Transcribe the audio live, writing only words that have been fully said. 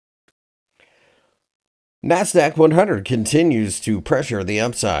NASDAQ 100 continues to pressure the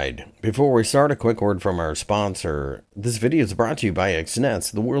upside. Before we start, a quick word from our sponsor. This video is brought to you by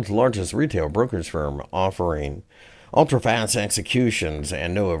XNets, the world's largest retail brokerage firm offering ultra-fast executions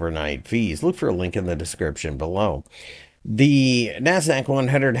and no overnight fees. Look for a link in the description below. The NASDAQ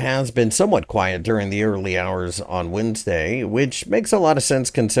 100 has been somewhat quiet during the early hours on Wednesday, which makes a lot of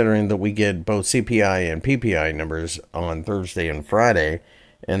sense considering that we get both CPI and PPI numbers on Thursday and Friday.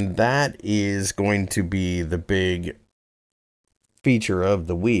 And that is going to be the big feature of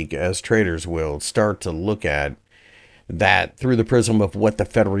the week, as traders will start to look at that through the prism of what the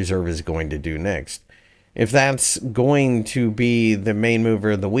Federal Reserve is going to do next. If that's going to be the main mover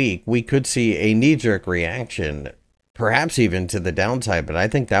of the week, we could see a knee-jerk reaction, perhaps even to the downside, but I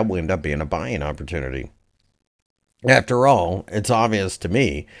think that will end up being a buying opportunity. After all, it's obvious to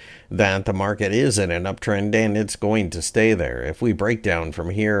me that the market is in an uptrend and it's going to stay there. If we break down from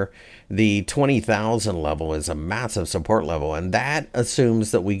here, the 20,000 level is a massive support level, and that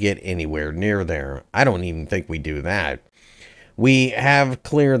assumes that we get anywhere near there. I don't even think we do that. We have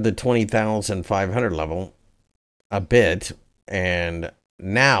cleared the 20,500 level a bit, and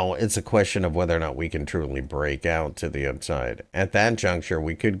now it's a question of whether or not we can truly break out to the upside. At that juncture,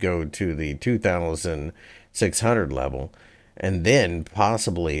 we could go to the 2,600 level and then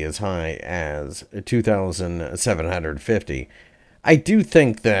possibly as high as 2,750. I do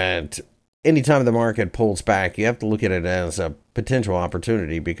think that anytime the market pulls back, you have to look at it as a potential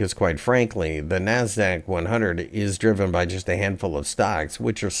opportunity because, quite frankly, the NASDAQ 100 is driven by just a handful of stocks,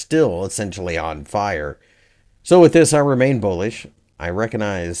 which are still essentially on fire. So with this, I remain bullish. I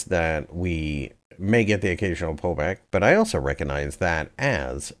recognize that we may get the occasional pullback, but I also recognize that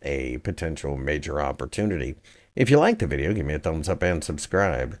as a potential major opportunity. If you like the video, give me a thumbs up and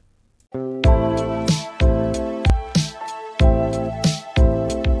subscribe.